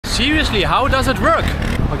Seriously, how does it work?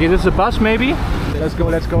 Okay, this is a bus maybe? Let's go,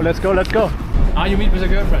 let's go, let's go, let's go. Ah, you meet with a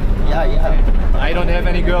girlfriend? Yeah. I don't have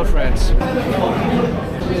any girlfriends.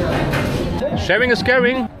 Sharing is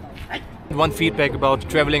caring. One feedback about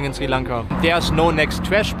traveling in Sri Lanka. There's no next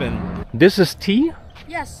trash bin. This is tea?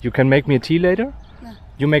 Yes. You can make me a tea later? No.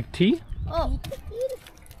 You make tea? Oh.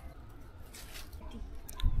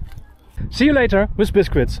 See you later with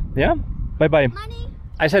biscuits. Yeah? Bye bye. Money.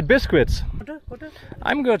 I said biscuits.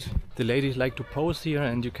 I'm good. The ladies like to pose here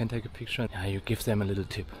and you can take a picture. Yeah, you give them a little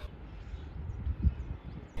tip.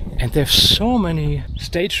 And there's so many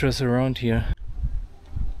statues around here.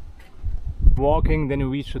 Walking, then you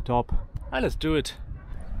reach the top. Ah, let's do it.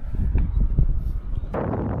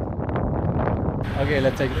 Okay,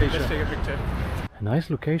 let's take a picture. Let's take a picture. A nice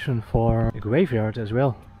location for a graveyard as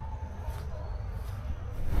well.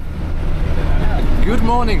 Good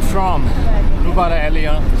morning from Nuwara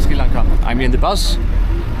Eliya, Sri Lanka. I'm in the bus,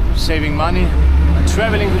 saving money,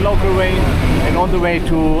 traveling the local way and on the way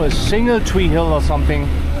to a single tree hill or something.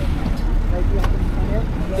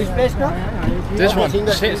 This place, no? This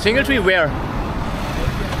one. Single tree where?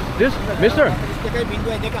 This? Mister?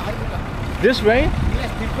 This way?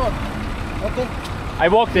 Okay. I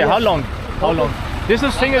walk there. How long? How long? This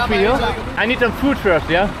is single tree hill. I need some food first,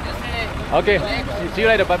 yeah? Okay. See you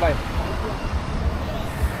later. Bye bye.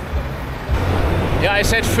 Yeah, I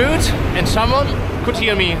said food and someone could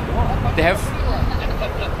hear me. They have...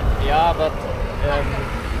 Yeah, but...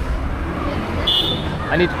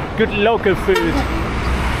 I need good local food.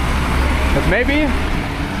 But maybe...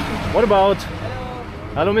 What about...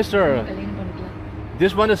 Hello, mister.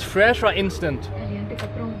 This one is fresh or instant?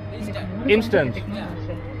 Instant.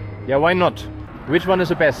 Yeah, why not? Which one is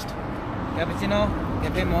the best? Cappuccino,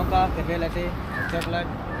 cafe mocha, cafe latte, chocolate.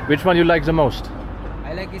 Which one you like the most?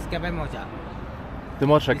 I like this cafe mocha. The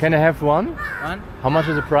mocha. Can I have one? One? How much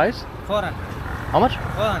is the price? 400. How much?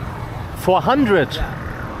 400. 400? Yeah.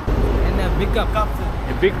 And a big cup.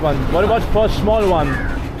 A big one. What about for a small one?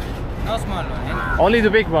 No small one. And Only the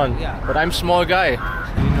big one? Yeah. But I'm small guy.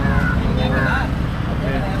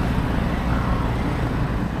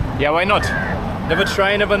 Yeah, why not? Never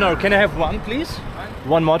try, never know. Can I have one, please?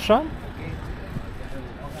 One mocha?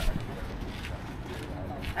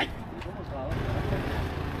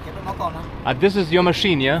 This is your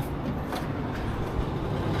machine, yeah?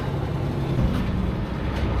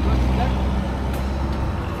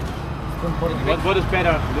 What is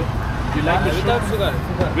better? You like the without sugar.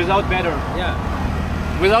 Without better?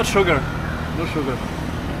 Yeah. Without sugar? No sugar.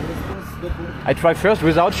 I try first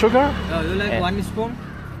without sugar? You like 1 spoon?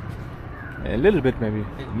 A little bit maybe.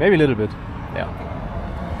 Maybe a little bit. Yeah.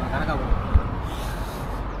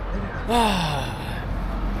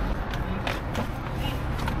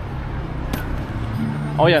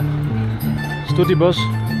 Oh yeah. Studibus.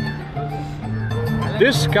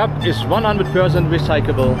 This cup is 100%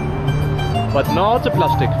 recyclable, but not the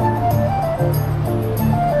plastic.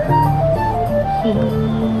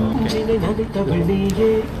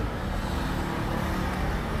 Okay.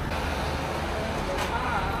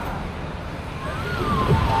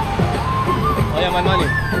 Oh yeah, my money.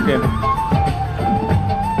 Okay.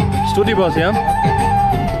 Studibus, yeah?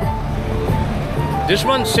 This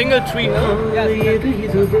one single tree.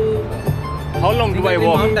 How long do I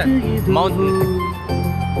walk? Mountain.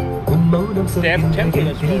 They have temple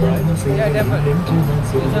as well, right? Yeah, temple.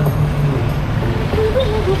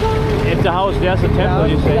 At the house there's a temple,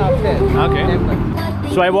 you say? Okay.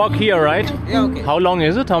 Temple. So I walk here, right? Yeah, okay. How long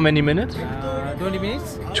is it? How many minutes? 20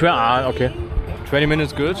 minutes. 12. Okay. 20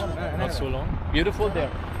 minutes, good. Not so long. Beautiful there.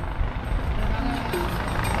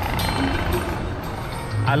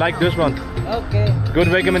 I like this one. Okay. Good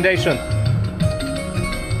recommendation.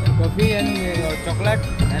 Coffee and chocolate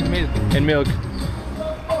and milk. And milk.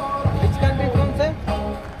 Which country from, sir?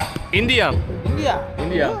 India. India.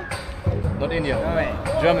 India. Not India. No way.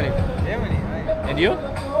 Germany. Germany. Right. And you?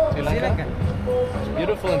 Sri Sri Lanka. It's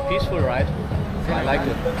beautiful and peaceful, right? I like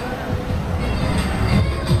it.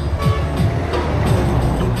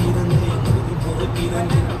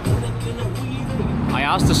 I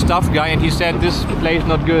asked the staff guy and he said this place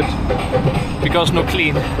not good because no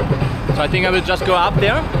clean. So I think I will just go up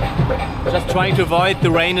there, just trying to avoid the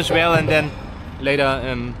rain as well, and then later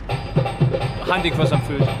hunting for some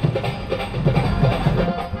food.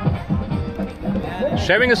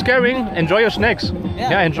 Sharing is caring. Enjoy your snacks.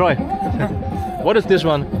 Yeah, enjoy. What is this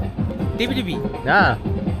one? TBTB. Ah,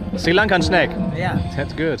 Sri Lankan snack. Yeah.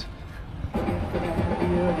 That's good.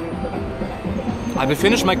 I will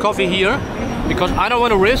finish my coffee here because I don't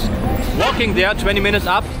want to risk walking there 20 minutes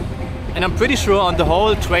up, and I'm pretty sure on the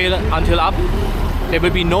whole trail until up there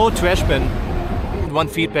will be no trash bin. one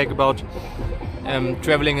feedback about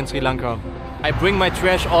traveling in Sri Lanka. I bring my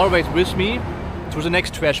trash always with me to the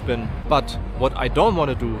next trash bin. But what I don't want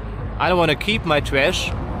to do, I don't want to keep my trash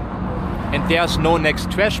and there's no next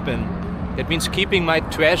trash bin. That means keeping my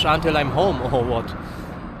trash until I'm home or what.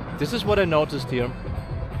 This is what I noticed here.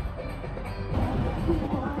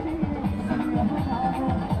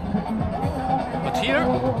 But here,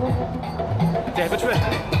 they have a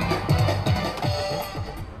trash.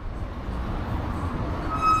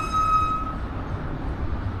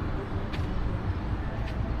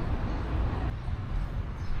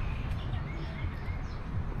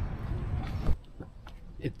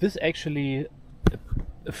 Is this actually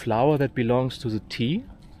a flower that belongs to the tea?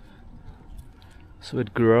 So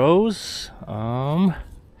it grows. No,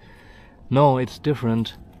 it's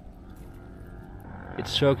different.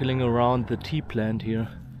 It's circling around the tea plant here.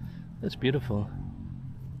 That's beautiful.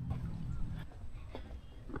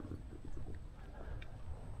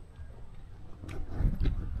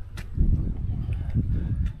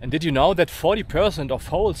 And did you know that 40% of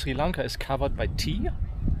whole Sri Lanka is covered by tea?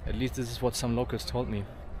 At least this is what some locals told me.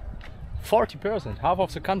 40%, half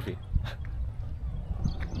of the country.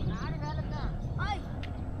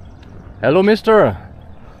 Hello, mister.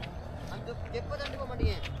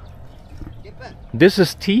 This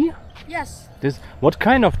is tea? Yes. What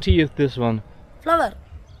kind of tea is this one? Flower.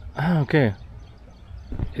 Ah, okay.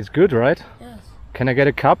 It's good, right? Yes. Can I get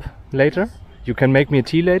a cup later? Yes. You can make me a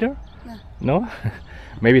tea later? No. No?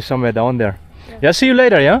 Maybe somewhere down there. Yeah, see you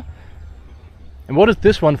later, yeah? And what is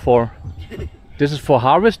this one for? This is for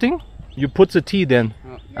harvesting? You put the tea then?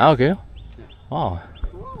 Ah, okay. Wow.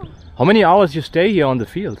 How many hours you stay here on the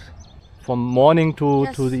field? From morning to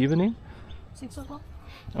the evening? 6 o'clock.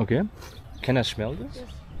 Okay. Can I smell this? Yes.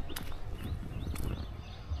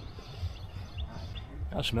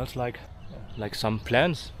 It smells like some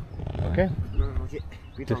plants. Okay.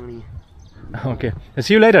 Okay. I'll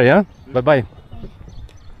see you later, yeah? Bye bye.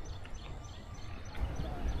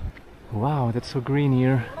 Wow, that's so green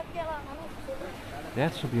here.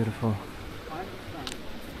 That's so beautiful.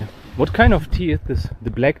 Yeah. What kind of tea is this? The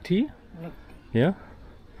black tea? Yeah?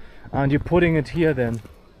 And you're putting it here then?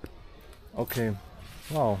 Okay.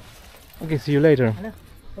 Wow. Okay, see you later.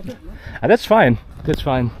 That's fine. That's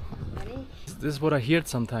fine. This is what I heard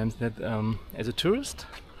sometimes, that as a tourist,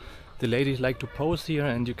 the ladies like to pose here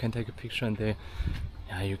and you can take a picture and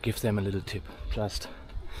you give them a little tip. Just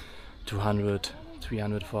 200,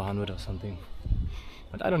 300, 400 or something.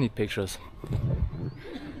 But I don't need pictures.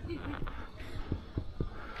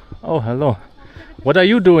 Oh, hello. What are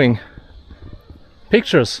you doing?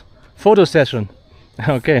 Pictures. Photo session.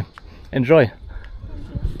 Okay. Enjoy.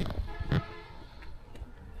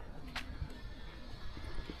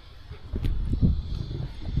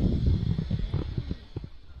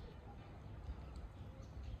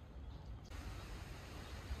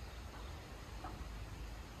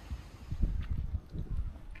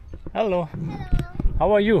 Hello.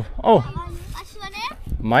 How are you? Oh, What's your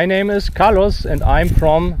name? my name is Carlos and I'm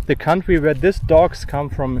from the country where these dogs come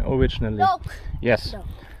from originally. Dog. Yes. Dog.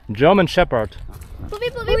 German Shepherd. Puppy,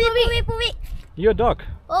 puppy, puppy, puppy. Your dog.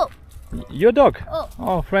 Oh, Your dog. oh.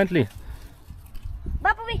 Oh, friendly.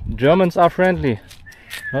 Puppy. Germans are friendly.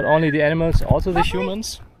 Not only the animals, also the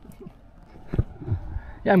humans.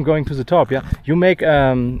 Yeah, I'm going to the top, yeah. You make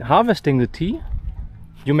harvesting the tea?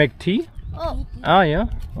 You make tea? Oh, Ah, yeah.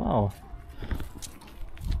 Wow.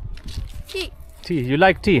 tea. Tea. You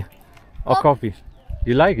like tea? Or Oh. coffee?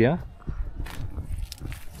 You like, yeah?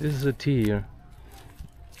 This is a tea here.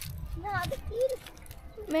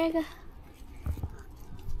 Mega.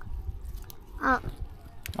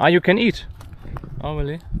 Ah, you can eat. Oh,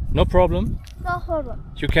 really? No problem. No problem.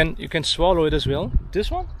 You can swallow it as well. This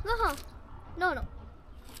one? No, no, no.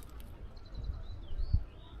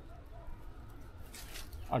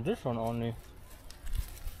 Ah, this one only.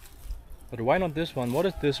 But why not this one? What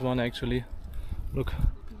is this one actually? Look.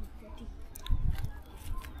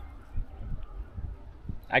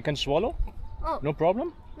 I can swallow? Oh, No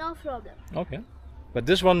problem? no problem. Okay. But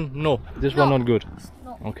this one, no. This No. one not good.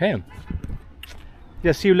 No. Okay.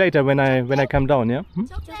 Yeah, see you later when I come down, yeah? Hmm?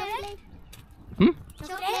 Chocolate. Hmm?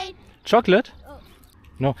 Chocolate. Chocolate? Oh.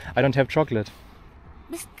 No, I don't have chocolate.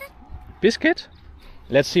 Biscuit. Biscuit?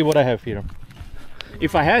 Let's see what I have here.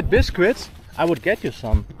 If I had biscuits, I would get you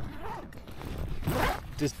some.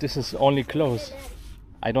 This is only clothes.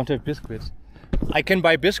 I don't have biscuits. I can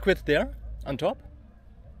buy biscuits there on top.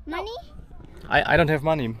 Money? I don't have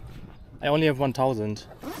money. I only have 1,000.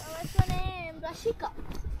 What's your name? Rashika.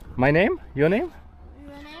 My name? Your name?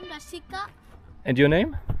 Your name Rashika. And your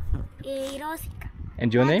name? Rosika.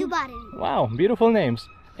 And your name? Wow, beautiful names.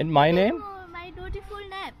 And my name? My beautiful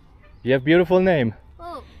name. You have beautiful name.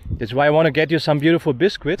 Oh, That's why I want to get you some beautiful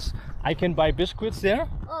biscuits. I can buy biscuits there.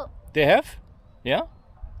 oh, They have? Yeah?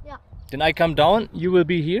 yeah. Then I come down, you will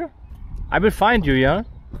be here. I will find you, yeah?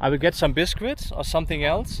 I will get some biscuits or something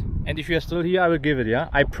else. And if you are still here, I will give it, yeah?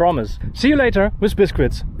 I promise. See you later with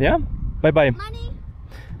biscuits, yeah? Bye bye. Money,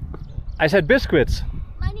 I said biscuits.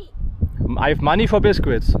 money. I have money for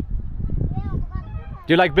biscuits. Yeah, money.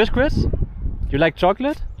 Do you like biscuits? Do you like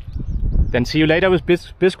chocolate? Then see you later with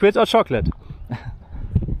biscuits or chocolate.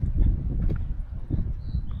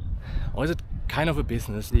 Or is it kind of a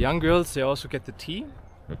business? The young girls, they also get the tea.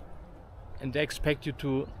 And they expect you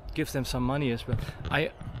to give them some money as well.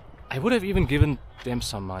 I would have even given them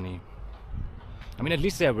some money. I mean, at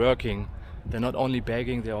least they're working. They're not only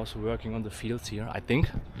begging, they're also working on the fields here, I think.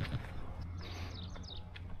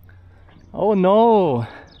 Oh no!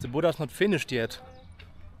 The Buddha's not finished yet.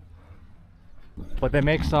 But they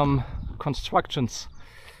make some constructions.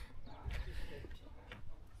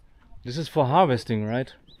 This is for harvesting,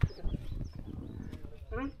 right?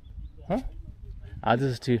 Huh? Ah,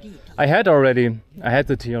 this is tea. I had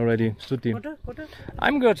the tea already. Stuti.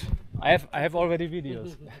 I'm good. I have already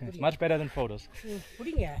videos. It's much better than photos.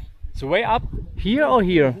 So way up here or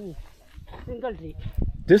here?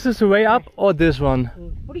 This is the way up or this one?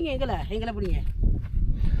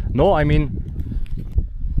 No, I mean,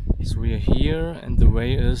 so we are here and the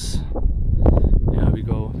way is, yeah, we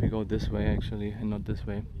go this way actually and not this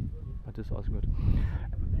way, but this is also good.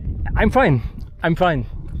 I'm fine.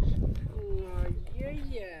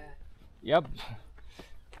 Yep.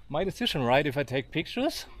 My decision, right? If I take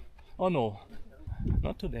pictures or no?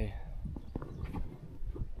 Not today.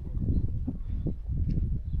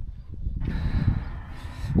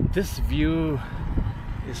 This view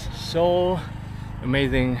is so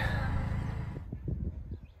amazing.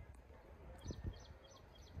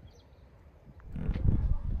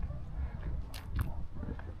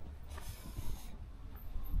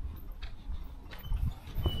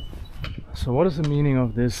 So what is the meaning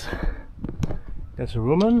of this? There's a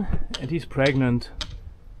woman and he's pregnant,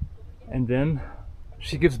 and then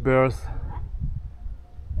she gives birth,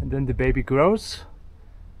 and then the baby grows.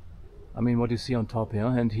 I mean, what you see on top here,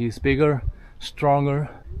 and he's bigger, stronger,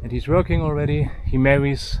 and he's working already. He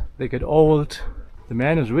marries, they get old. The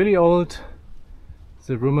man is really old.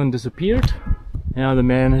 The woman disappeared. Now the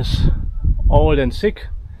man is old and sick.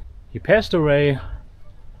 He passed away.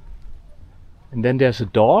 And then there's a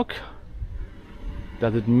dog.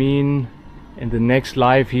 Does it mean in the next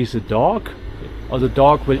life he's a dog? Or the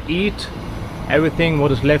dog will eat everything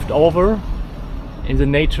what is left over in the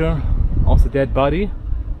nature of the dead body?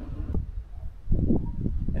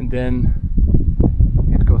 And then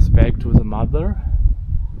it goes back to the mother.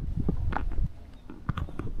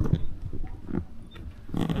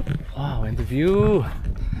 Wow, and the view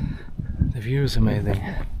is amazing.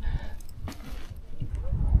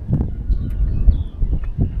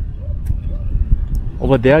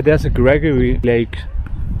 Over there's a Gregory Lake.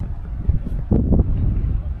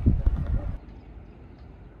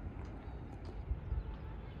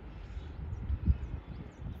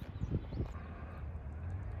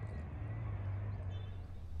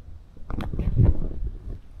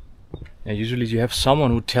 Yeah, usually you have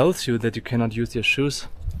someone who tells you that you cannot use your shoes.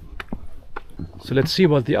 So let's see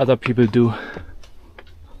what the other people do.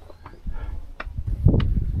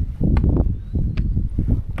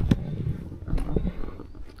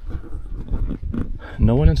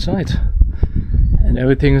 No one inside. And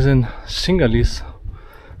everything is in Sinhalese.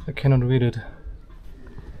 I cannot read it.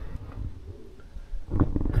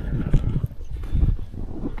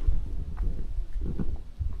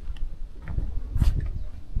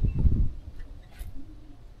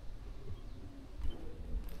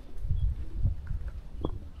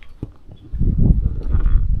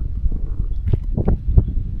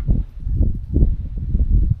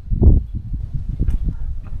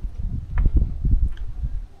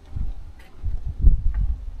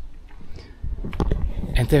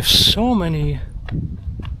 And they have so many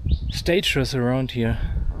statues around here.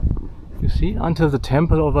 You see, until the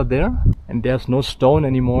temple over there, and there's no stone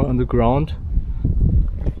anymore on the ground,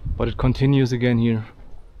 but it continues again here.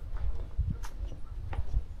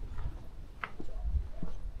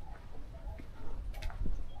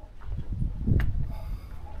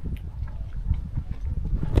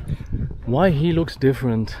 Why he looks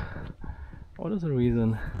different? What is the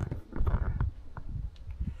reason?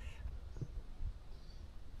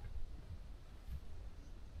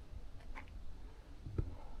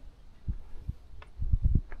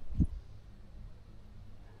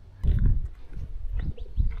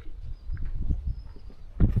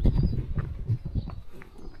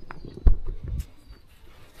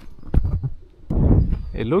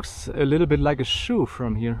 It looks a little bit like a shoe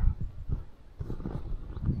from here.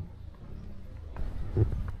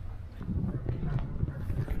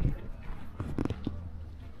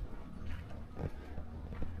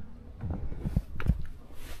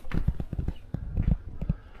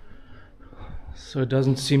 So it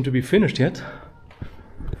doesn't seem to be finished yet.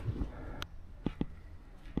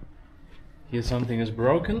 Here something is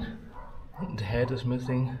broken. The head is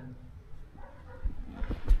missing.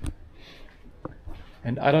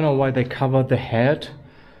 And I don't know why they covered the head.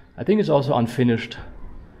 I think it's also unfinished.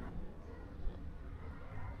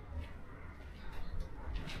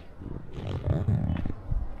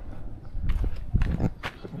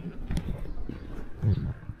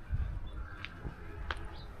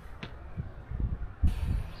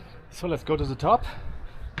 So let's go to the top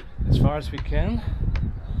as far as we can.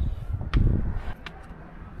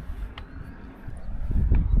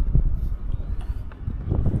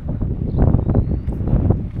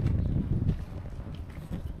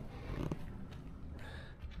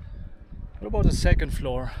 What about the second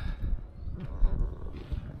floor?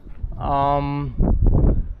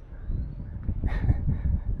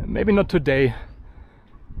 Maybe not today.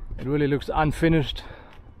 It really looks unfinished,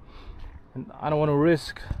 and I don't want to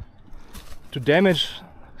risk to damage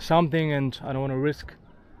something, and I don't want to risk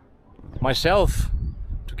myself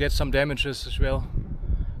to get some damages as well.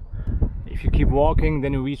 If you keep walking,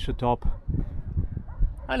 then you reach the top.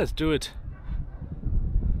 Let's do it.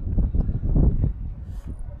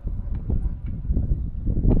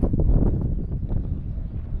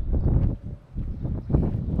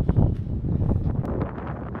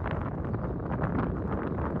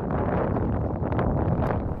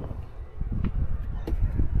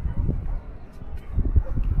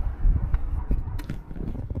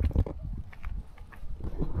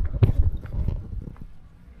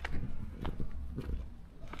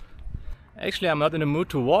 Actually, I'm not in the mood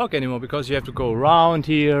to walk anymore, because you have to go around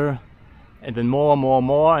here and then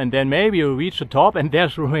more, and then maybe you reach the top and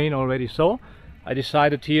there's rain already. So I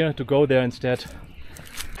decided here to go there instead.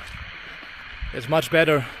 It's much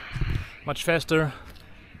better, much faster,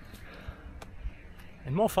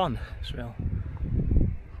 and more fun as well.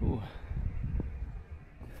 Ooh.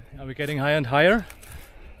 Are we getting higher and higher?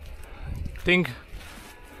 I think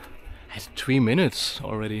it's 3 minutes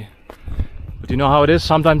already. But you know how it is,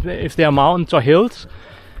 sometimes if there are mountains or hills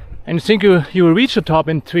and you think you will reach the top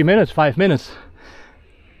in 3 minutes, 5 minutes.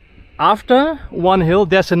 After one hill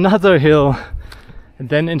there's another hill, and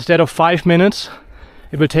then instead of 5 minutes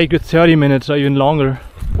it will take you 30 minutes or even longer.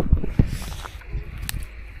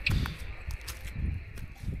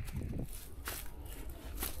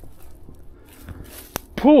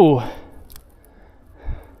 Pooh!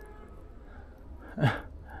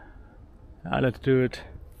 Let's do it.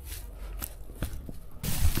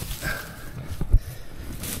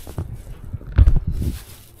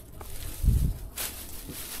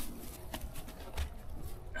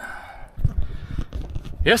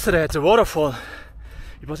 Yesterday at the waterfall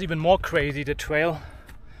it was even more crazy. The trail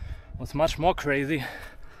was much more crazy.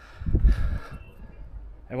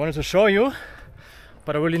 I wanted to show you,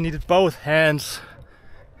 but I really needed both hands,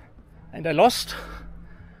 and I lost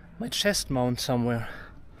my chest mount somewhere.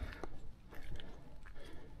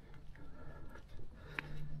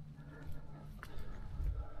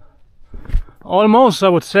 Almost, I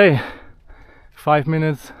would say. 5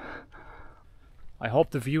 minutes. I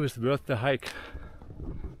hope the view is worth the hike.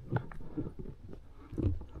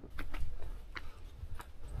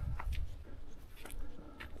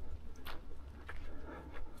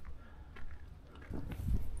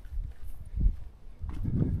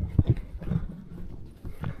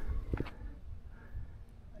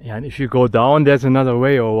 Yeah, and if you go down, there's another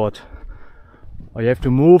way, or what? Or you have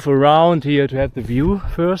to move around here to have the view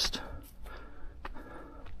first.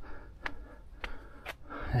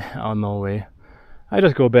 Oh, no way. I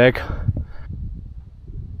just go back.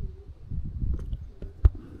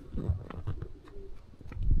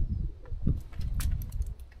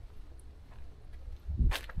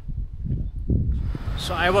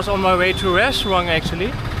 So I was on my way to a restaurant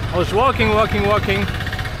actually. I was walking.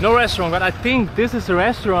 No restaurant, but I think this is a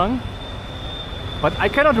restaurant. But I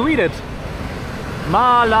cannot read it.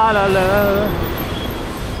 Ma la la la.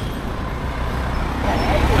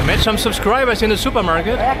 I met some subscribers in the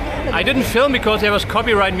supermarket. I didn't film because there was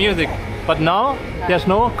copyright music. But now there's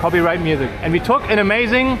no copyright music. And we took an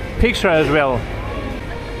amazing picture as well.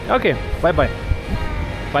 Okay, bye bye.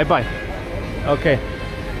 Bye bye. Okay.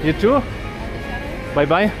 You too? Bye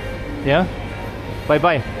bye. Yeah? Bye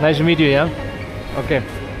bye. Nice to meet you, yeah? Okay.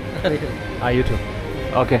 You too.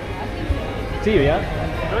 Okay. See you, yeah?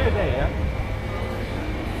 Enjoy your day, yeah?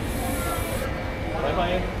 Bye Bye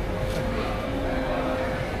bye.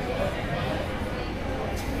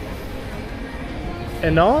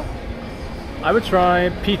 And now I will try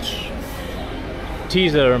peach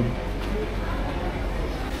teaser.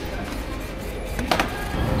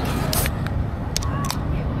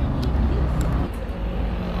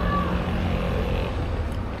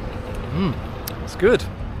 It's good.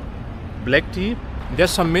 Black tea.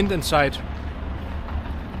 There's some mint inside.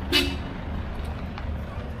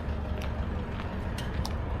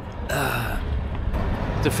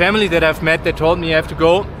 The family that I've met, they told me I have to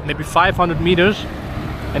go maybe 500 meters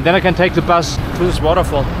and then I can take the bus to this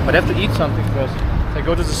waterfall. But I have to eat something first. So I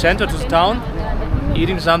go to the center, to the town,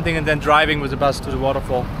 eating something and then driving with the bus to the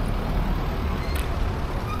waterfall.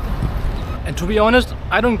 And to be honest,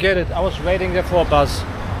 I don't get it. I was waiting there for a bus.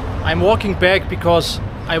 I'm walking back because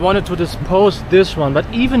I wanted to dispose this one, but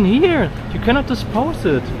even here you cannot dispose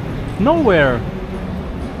it. Nowhere.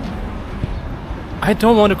 I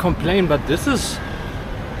don't want to complain, but this is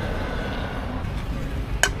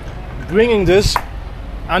bringing this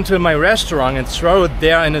until my restaurant and throw it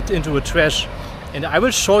there and it into a trash. And I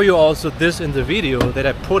will show you also this in the video that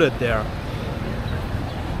I put it there.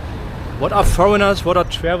 What are foreigners, what are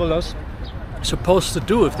travelers supposed to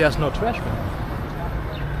do if there's no trash bin?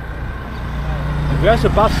 And where's the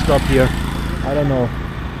bus stop here? I don't know.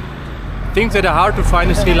 Things that are hard to find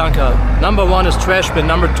in Sri Lanka. Number one is trash bin.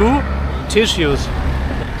 Number two, tissues.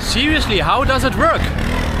 Seriously, how does it work?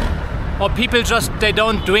 Or people just, they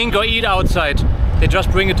don't drink or eat outside. They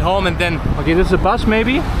just bring it home and then... Okay, this is a bus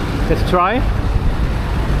maybe. Let's try.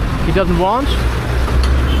 He doesn't want.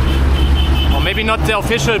 Or maybe not the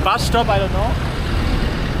official bus stop, I don't know.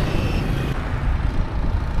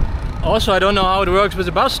 Also, I don't know how it works with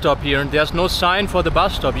the bus stop here. There's no sign for the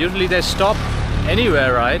bus stop. Usually they stop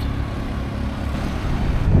anywhere, right?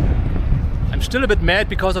 I'm still a bit mad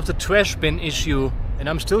because of the trash bin issue. And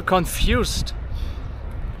I'm still confused.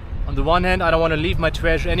 On the one hand, I don't want to leave my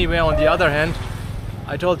trash anywhere. On the other hand,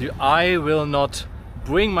 I told you, I will not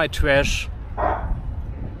bring my trash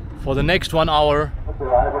for the next 1 hour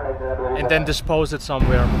and then dispose it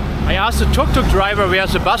somewhere. I asked the tuk-tuk driver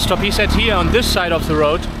where's the bus stop. He said here on this side of the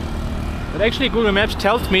road. But actually Google Maps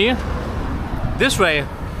tells me this way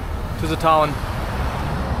to the town.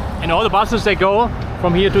 And all the buses, they go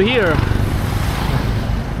from here to here.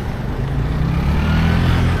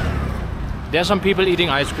 There's some people eating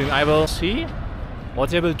ice cream. I will see what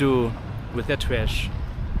they will do with their trash.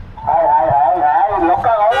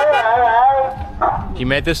 He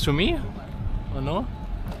made this to me? Or no?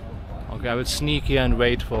 Okay, I will sneak here and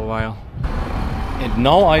wait for a while. And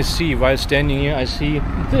now I see, while standing here, I see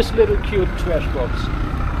this little cute trash box.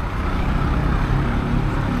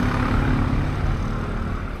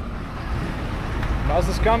 Bus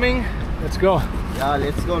is coming. Let's go. Yeah,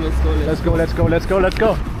 let's go. Let's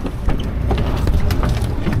go.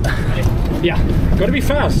 Yeah, gotta be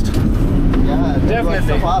fast. Yeah, definitely.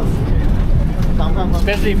 So fast. Come.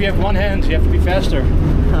 Especially if you have one hand, you have to be faster.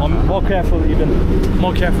 Or more careful, even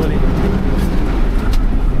more carefully.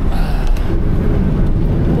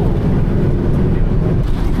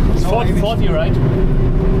 It's 40, right?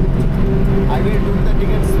 I will do the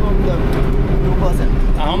tickets from the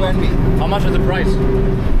 2%. How much is the price?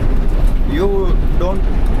 You don't.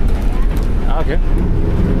 Okay.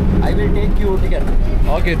 I will take you ticket.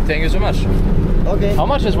 Okay, thank you so much. Okay. How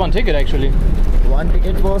much is one ticket actually? One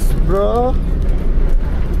ticket was, bro,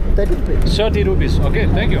 30 rupees. 30 rupees. Okay,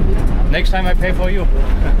 thank you. Next time I pay for you.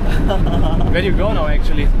 Where do you go now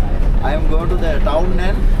actually? I am going to the town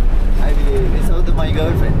and I will visit my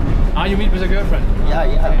girlfriend. Ah, you meet with a girlfriend? Yeah.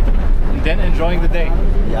 Okay. And then enjoying the day?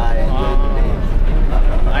 Yeah, I enjoy the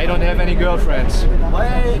day. I don't have any girlfriends. Why?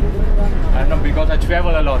 I don't know, because I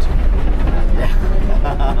travel a lot.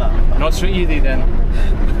 Yeah. Not so easy then.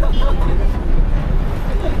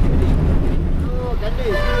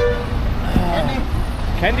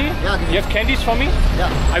 Candy? Yeah. You have candies for me?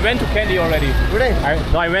 Yeah. I went to candy already. Today?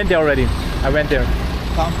 No, I went there already. I went there.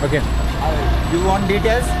 Come. Okay. You want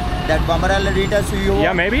details? That umbrella details you want?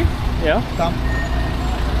 Yeah, maybe. Yeah. Come.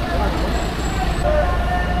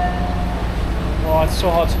 Oh, it's so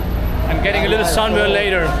hot. I'm getting a little sunburn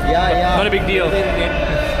later. Yeah. Not a big deal.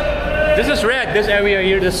 This is red, this area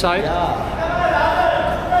here, this side. Yeah.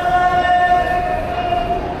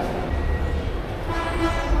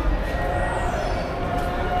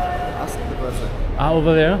 Ask the person. Ah,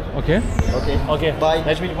 over there. Okay. Okay. Bye.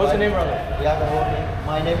 Nice to meet you. What's your name, brother? Yeah,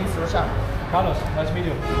 my name is Roshan. Carlos. Nice to meet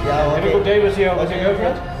you. Yeah, Have a good day with your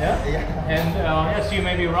girlfriend. Yeah. And yeah, see you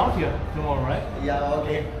maybe around here tomorrow, right? Yeah,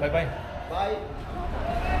 okay. Bye. Bye.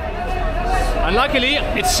 Unluckily,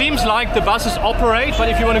 it seems like the buses operate, but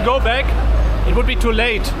if you want to go back, it would be too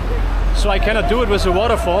late, so I cannot do it with the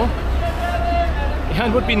waterfall. Yeah,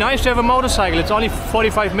 it would be nice to have a motorcycle. It's only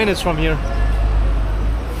 45 minutes from here.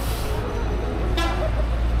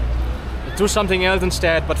 Do something else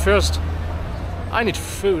instead, but first I need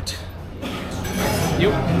food.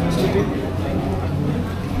 You.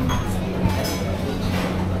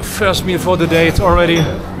 First meal for the day. It's already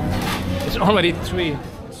 3.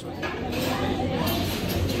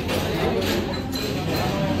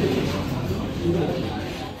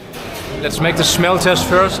 Let's make the smell test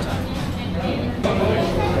first.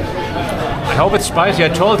 I hope it's spicy. I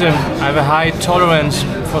told him I have a high tolerance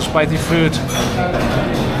for spicy food.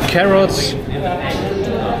 Carrots.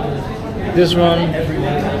 This one.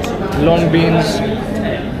 Long beans.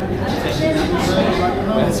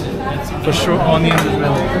 For sure onions as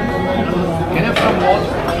well. Can I have some water?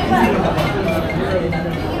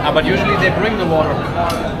 But usually they bring the water.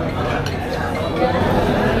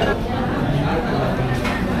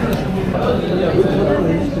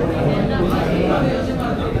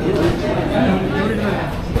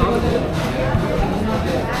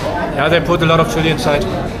 Yeah, they put a lot of chili inside.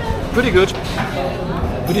 Pretty good.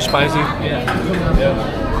 Pretty spicy.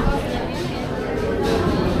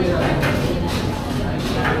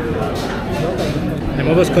 I'm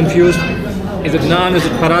always confused. Is it naan? Is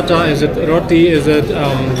it paratha? Is it roti? Is it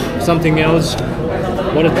something else?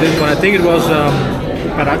 What is this one? I think it was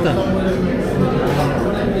paratha.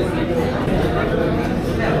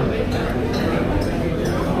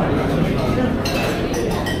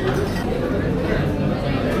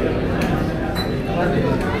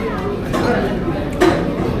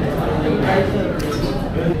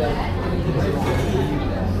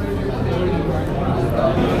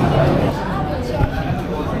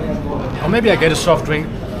 Or maybe I get a soft drink.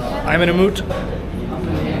 I'm in a mood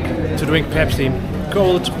to drink Pepsi.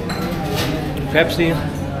 Cold Pepsi.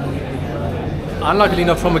 Unluckily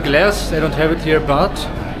not from a glass, they don't have it here, but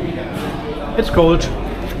it's cold,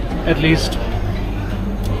 at least.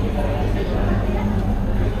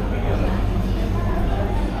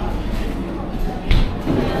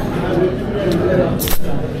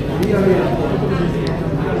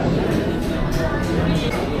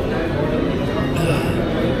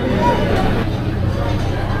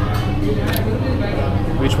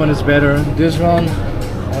 Which one is better? This one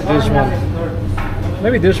or this one?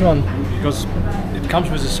 Maybe this one, because it comes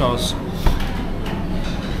with the sauce.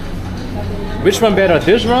 Which one better?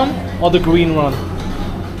 This one or the green one?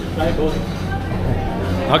 Try both.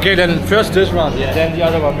 Okay, then first this one, then the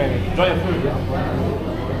other one maybe. Enjoy your food.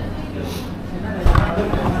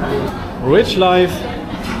 Rich life,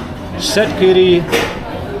 set kitty,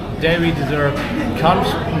 dairy dessert. Comes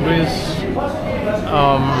with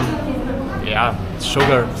yeah,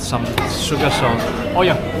 sugar, some sugar sauce. Oh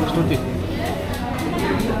yeah, tutti.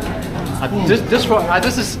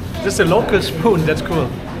 This is a local spoon. That's cool.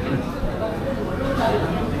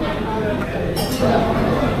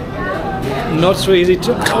 Not so easy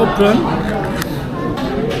to open.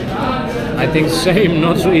 I think same.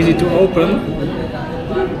 Not so easy to open.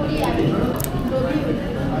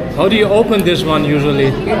 How do you open this one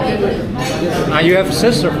usually? You have a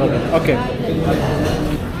sister for that. Okay.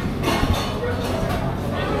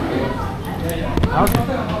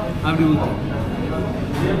 How do you?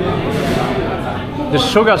 The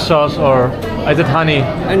sugar sauce, or is it honey?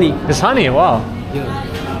 Honey. It's honey. Wow.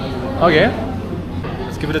 Yeah. Okay.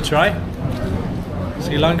 Let's give it a try.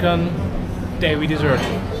 Sri Lankan dairy dessert.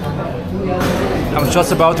 I was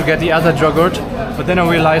just about to get the other yogurt, but then I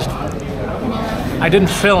realized I didn't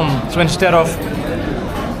film. So instead of,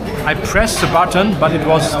 I pressed the button, but it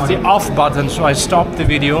was the off button, so I stopped the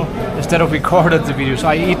video instead of recorded the video. So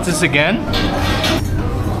I eat this again.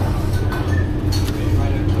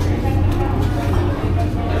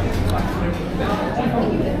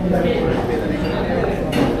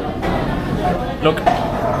 Look,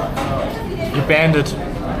 you banned it.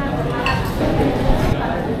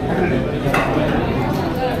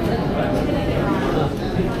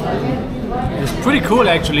 It's pretty cool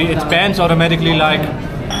actually. It bends automatically like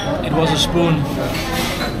it was a spoon.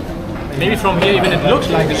 Maybe from here even it looks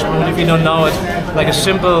like a spoon if you don't know it. Like a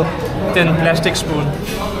simple thin plastic spoon.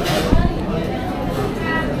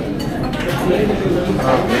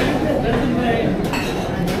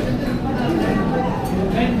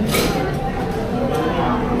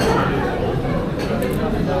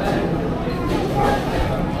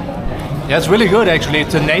 Yeah, it's really good actually.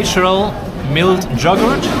 It's a natural milled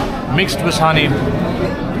yogurt mixed with honey.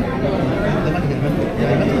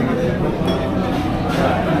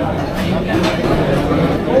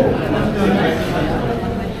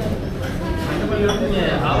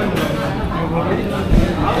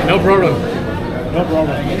 No problem. No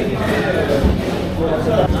problem.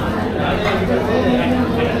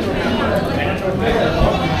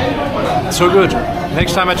 So good.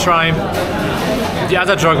 Next time I try the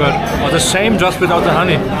other yogurt, or the same just without the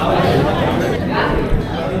honey.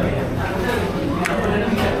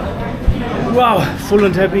 Wow, full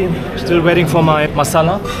and happy. Still waiting for my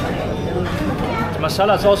masala. The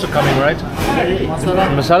masala is also coming, right?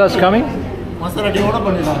 Masala is coming? Just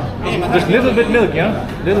little bit milk, yeah?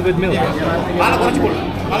 Little bit milk.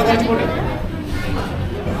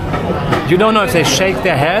 You don't know if they shake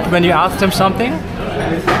their head when you ask them something?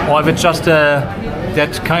 Or if it's just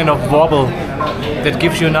that kind of wobble that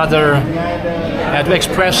gives you another, to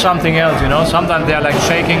express something else, you know? Sometimes they're like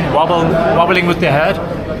shaking, wobbling with their head.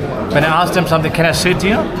 When I ask them something, can I sit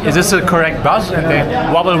here? Is this the correct bus? And they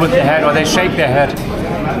wobble with their head or they shake their head.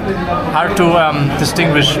 Hard to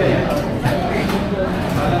distinguish.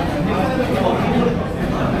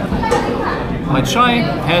 My chai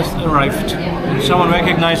has arrived. And someone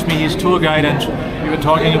recognized me, he's tour guide, and we were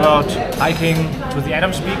talking about hiking to the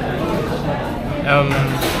Adams Peak.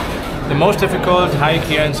 The most difficult hike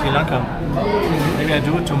here in Sri Lanka. Maybe I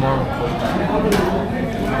do it tomorrow.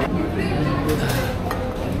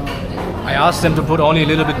 I asked them to put only a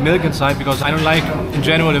little bit milk inside because I don't like, in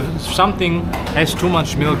general, if something has too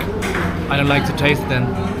much milk, I don't like the taste then.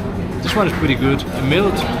 This one is pretty good. A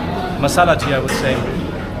mild masala tea, I would say.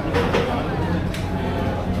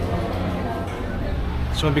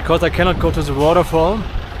 So because I cannot go to the waterfall,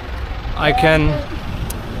 I can,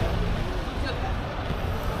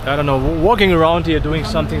 I don't know, walking around here doing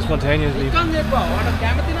something spontaneously.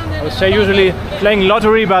 I would say usually playing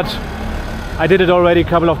lottery, but I did it already a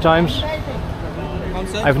couple of times.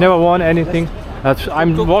 I've never won anything.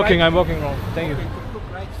 I'm walking around. Thank you.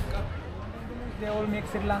 They all make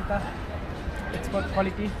Sri Lanka export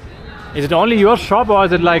quality. Is it only your shop or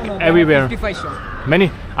is it like everywhere? 55 shop.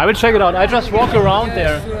 Many. I will check it out. I just walk around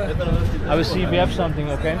there. I will see if we have something,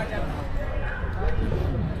 okay?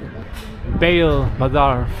 Bale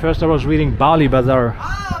Bazaar. First I was reading Bali Bazaar.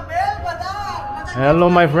 Hello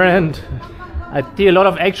my friend. I see a lot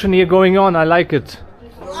of action here going on. I like it.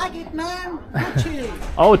 Like it, man.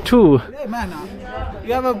 Oh, two. Hey, man.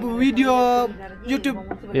 You have a video, YouTube.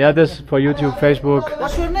 Yeah, this for YouTube, Facebook.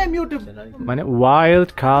 What's your name, YouTube? My name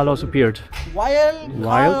Wild Carlos appeared.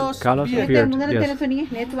 Wild Carlos appeared. Yes.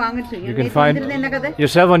 You You can find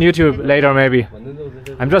yourself on YouTube later, maybe.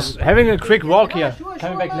 I'm just having a quick walk here.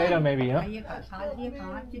 Coming back later, maybe. Huh?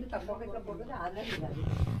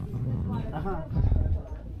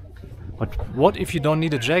 But what if you don't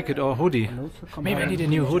need a jacket or hoodie? Maybe I need a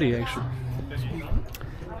new hoodie actually.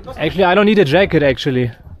 Actually, I don't need a jacket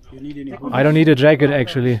actually. I don't need a jacket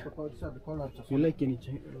actually. You like any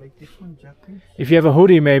like this one jacket? If you have a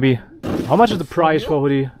hoodie maybe. How much is the price for a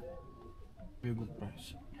hoodie? Very good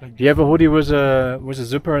price. Like Do you have a hoodie with a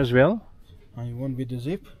zipper as well? you want with the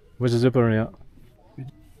zip? With a zipper, yeah.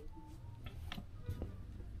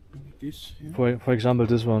 This. Yeah. For example,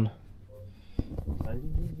 this one.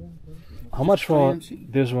 How much for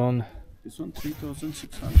this one? This one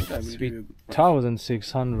 3,600. I will give you.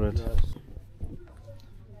 3,600.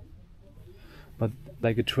 But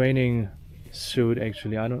like a training suit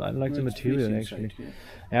actually. I like the material actually.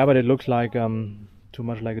 Yeah, but it looks like too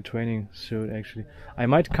much like a training suit actually. I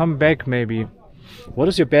might come back maybe. What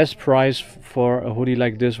is your best price for a hoodie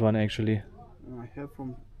like this one actually? I have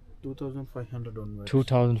from 2,500 onwards.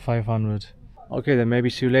 2,500. Okay, then maybe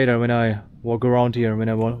see you later when I walk around here, when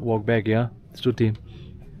I walk back, yeah? Stuti.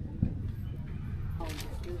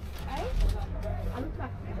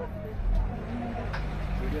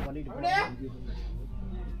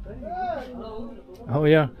 Oh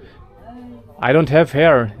yeah. I don't have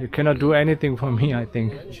hair. You cannot do anything for me, I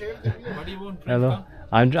think. Hello.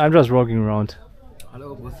 I'm just walking around.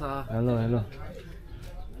 Hello, Bossa. Hello.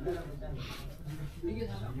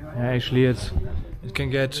 Yeah, actually it can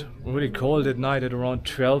get really cold at night at around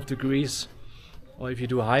 12 degrees. Or if you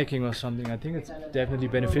do hiking or something, I think it's definitely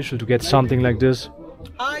beneficial to get something like this.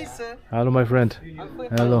 Hi, sir. Hello my friend.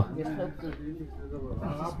 Hello.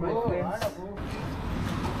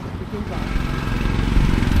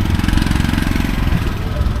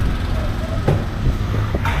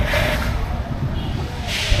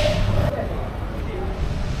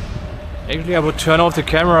 Actually I would turn off the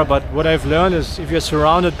camera, but what I've learned is if you're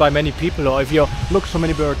surrounded by many people, or if you look so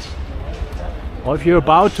many birds, or if you're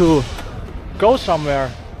about to go somewhere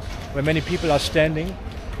where many people are standing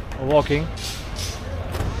or walking,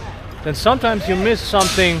 then sometimes you miss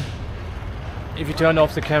something if you turn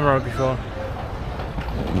off the camera before.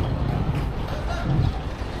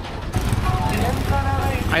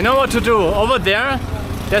 I know what to do. Over there,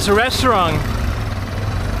 there's a restaurant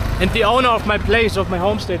And the owner of my place, of my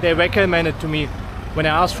homestay, they recommended to me when I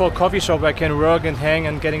asked for a coffee shop where I can work and hang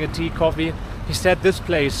and getting a tea, coffee. He said this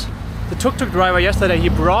place. The tuk-tuk driver yesterday, he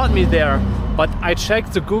brought me there, but I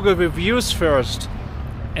checked the Google reviews first,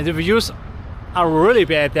 and the reviews are really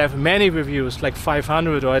bad. They have many reviews, like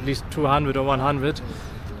 500 or at least 200 or 100.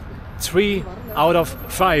 3 out of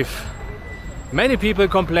 5. Many people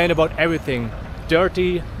complain about everything.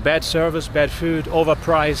 Dirty, bad service, bad food,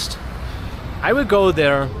 overpriced. I will go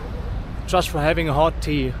there just for having a hot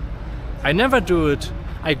tea. I never do it.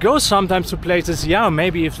 I go sometimes to places, yeah,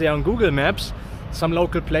 maybe if they're on Google Maps, some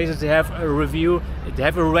local places they have a review, they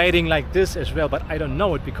have a rating like this as well, but I don't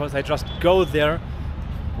know it because I just go there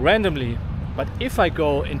randomly. But if I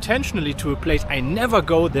go intentionally to a place, I never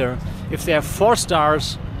go there. If they have 4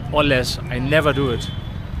 stars or less, I never do it.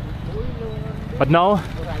 But now,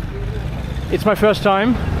 it's my first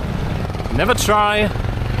time. Never try,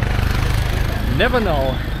 never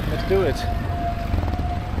know. Let's do it.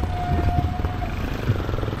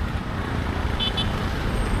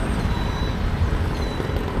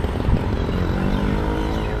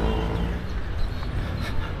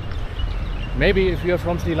 Maybe if you're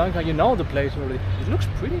from Sri Lanka, you know the place already. It looks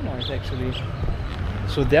pretty nice actually.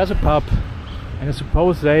 So there's a pub, and I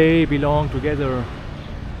suppose they belong together.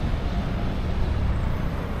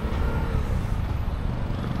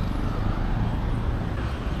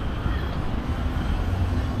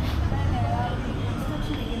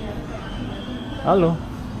 Hello.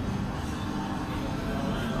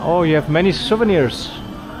 Oh, you have many souvenirs.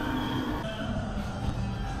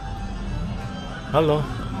 Hello.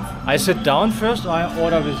 I sit down first or I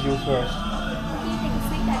order with you first?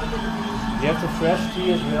 You have the fresh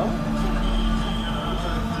tea as well?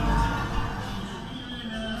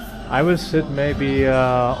 I will sit maybe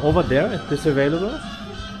over there. Is this available?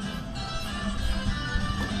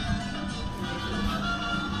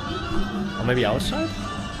 Or maybe outside?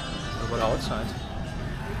 What about outside?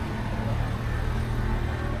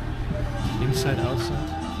 Inside, outside?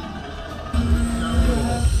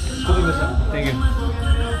 Thank you.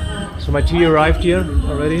 So my tea arrived here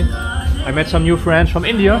already. I met some new friends from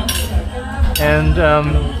India, and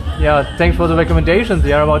yeah, thanks for the recommendations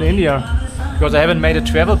there about India, because I haven't made a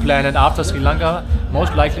travel plan, and after Sri Lanka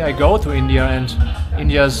most likely I go to India, and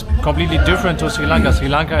India is completely different to Sri Lanka. Sri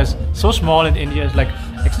Lanka is so small and India is like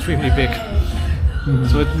extremely big.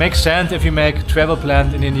 So it makes sense if you make a travel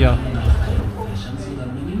plan in India.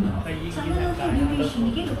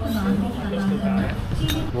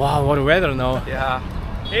 Wow, what a weather now. Yeah.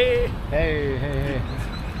 Hey. Hey, hey, hey.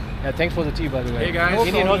 Yeah, thanks for the tea, by the way. Hey guys.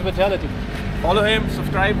 Indian hospitality. Follow him,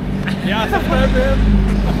 subscribe. Yeah, subscribe him.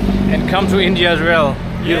 And come to India as well.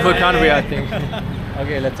 Beautiful country, yeah. I think.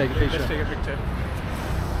 Okay, let's take a picture. Let's take a picture.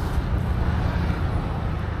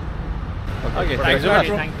 Okay, thanks so much.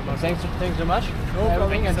 Thanks so much. No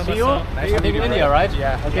problem. And see you Nice I think in India, right?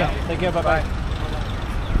 Yeah. Okay, Yeah. take care, bye-bye.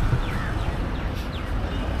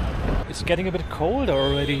 It's getting a bit colder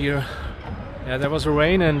already here. Yeah, there was a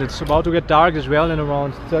rain and it's about to get dark as well in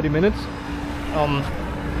around 30 minutes.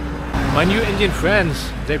 My new Indian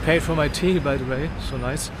friends, they paid for my tea, by the way, so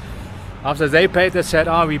nice. After they paid, they said,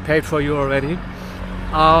 we paid for you already.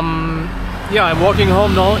 Yeah, I'm walking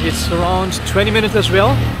home now. It's around 20 minutes as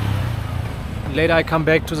well. Later I come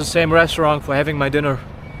back to the same restaurant for having my dinner.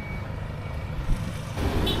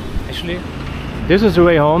 Actually, this is the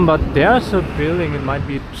way home, but there's a building, it might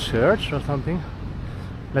be a church or something.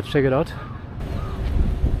 Let's check it out.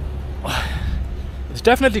 It's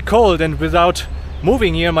definitely cold, and without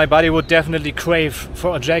moving here my body would definitely crave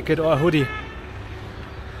for a jacket or a hoodie.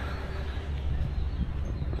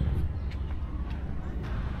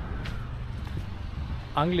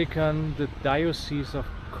 Anglican, the Diocese of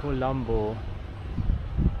Colombo.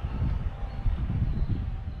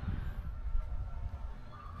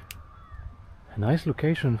 A nice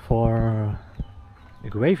location for a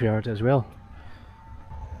graveyard as well.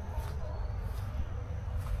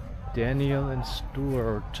 Daniel and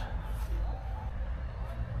Stuart.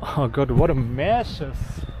 Oh god, what a massive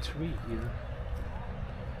tree here.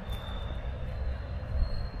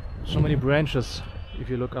 So many branches if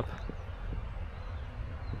you look up.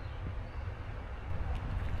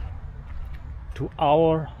 To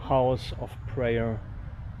our house of prayer.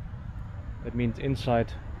 That means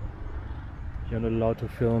inside you're not allowed to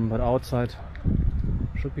film, but outside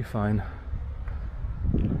should be fine.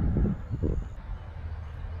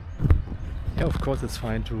 Yeah, of course it's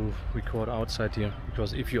fine to record outside here,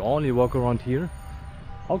 because if you only walk around here,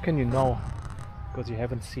 how can you know? Because you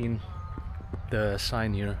haven't seen the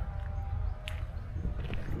sign here.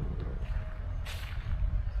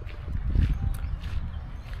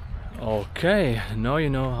 Okay, now you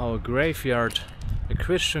know how a graveyard, a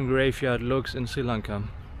Christian graveyard, looks in Sri Lanka.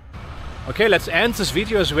 Okay, let's end this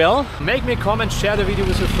video as well. Make me a comment, share the video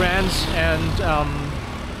with your friends, and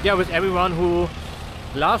yeah, with everyone who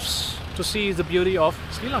loves to see the beauty of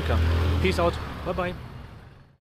Sri Lanka. Peace out. Bye bye.